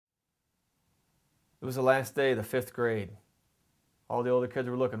It was the last day of the 5th grade. All the older kids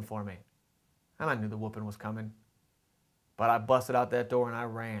were looking for me, and I knew the whooping was coming. But I busted out that door and I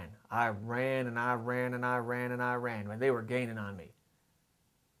ran. I ran and I ran and I ran and I ran. When they were gaining on me.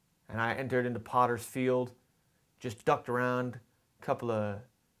 And I entered into Potter's Field, just ducked around a couple of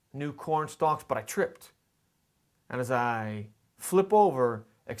new corn stalks, but I tripped. And as I flip over,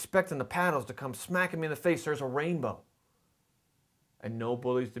 expecting the paddles to come smacking me in the face, there's a rainbow. And no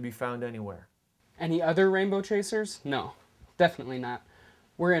bullies to be found anywhere. Any other rainbow chasers? No, definitely not.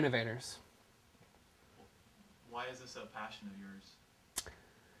 We're innovators. Why is this a passion of yours?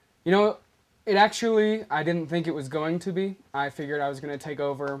 You know, I didn't think it was going to be. I figured I was going to take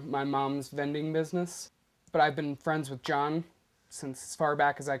over my mom's vending business. But I've been friends with John since as far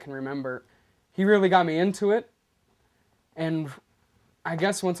back as I can remember. He really got me into it. And I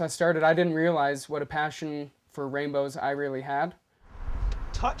guess once I started, I didn't realize what a passion for rainbows I really had.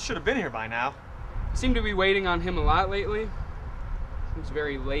 Tut should have been here by now. Seem to be waiting on him a lot lately. He's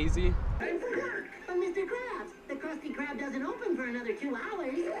very lazy. Time for work. But Mr. Krabs, the Krusty Krab doesn't open for another 2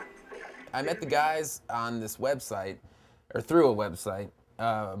 hours. I met the guys on this website, or through a website,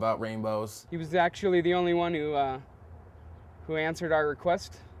 about rainbows. He was actually the only one who answered our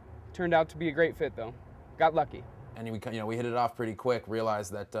request. Turned out to be a great fit, though. Got lucky. And we hit it off pretty quick,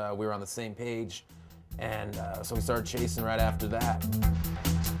 realized that we were on the same page, and so we started chasing right after that.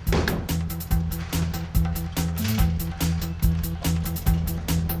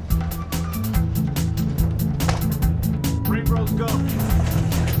 Rainbows go.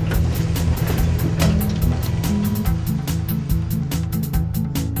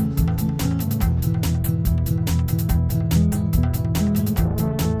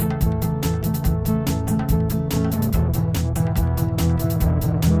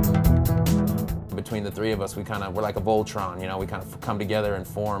 Between the three of us, we're like a Voltron, we kind of come together and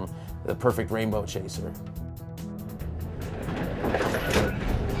form the perfect rainbow chaser.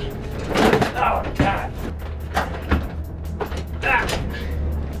 Oh, God.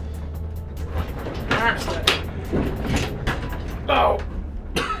 Oh!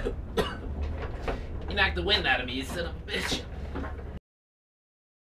 You knocked the wind out of me, you son of a bitch.